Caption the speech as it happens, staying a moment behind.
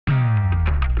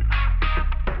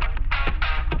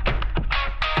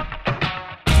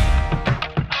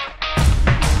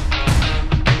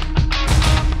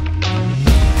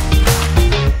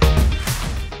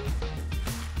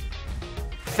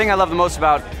thing I love the most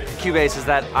about Cubase is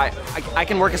that I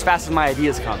can work as fast as my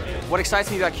ideas come. What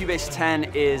excites me about Cubase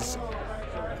 10 is,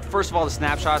 first of all, the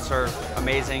snapshots are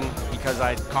amazing because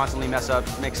I constantly mess up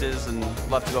mixes and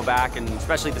love to go back, and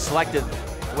especially the selective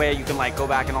way you can like go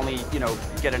back and only, you know,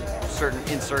 get a certain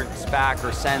inserts back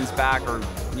or sends back, or,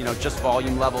 you know, just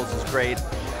volume levels is great.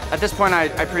 At this point, I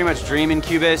pretty much dream in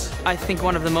Cubase. I think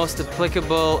one of the most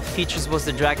applicable features was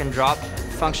the drag and drop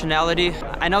functionality.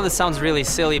 I know this sounds really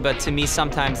silly, but to me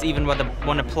sometimes, even when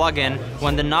a plugin,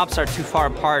 when the knobs are too far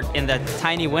apart in that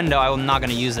tiny window, I'm not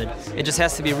going to use it. It just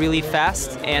has to be really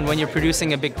fast, and when you're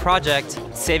producing a big project,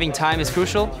 saving time is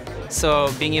crucial.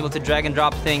 So being able to drag and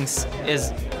drop things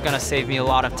is going to save me a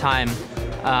lot of time.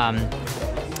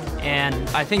 And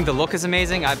I think the look is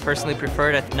amazing. I personally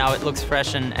prefer it. Now it looks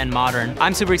fresh and modern.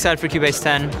 I'm super excited for Cubase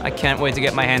 10. I can't wait to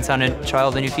get my hands on it, try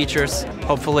all the new features.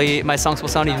 Hopefully my songs will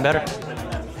sound even better.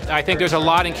 I think there's a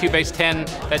lot in Cubase 10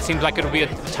 that seems like it'll be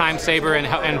a time saver and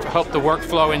help the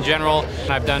workflow in general.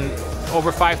 I've done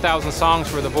over 5,000 songs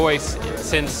for The Voice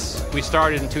since we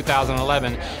started in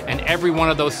 2011, and every one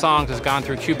of those songs has gone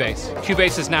through Cubase.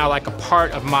 Cubase is now like a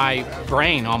part of my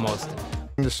brain almost.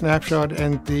 The snapshot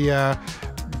and the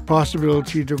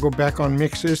possibility to go back on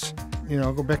mixes, you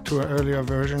know, go back to an earlier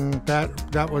version,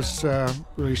 that was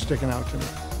really sticking out to me.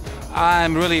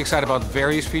 I'm really excited about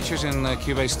various features in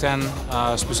Cubase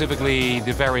 10, specifically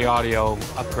the VariAudio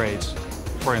upgrades,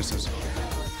 for instance.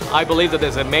 I believe that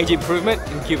there's a major improvement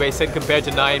in Cubase 10 compared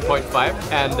to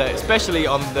 9.5, and especially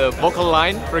on the vocal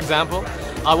line, for example.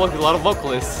 I work with a lot of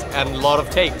vocalists and a lot of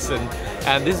takes,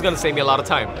 and this is going to save me a lot of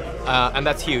time, and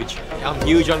that's huge. I'm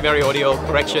huge on VariAudio,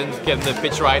 corrections, getting the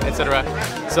pitch right, etc.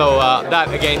 So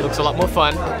that, again, looks a lot more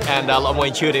fun and a lot more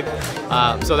intuitive,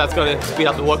 so that's going to speed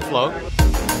up the workflow.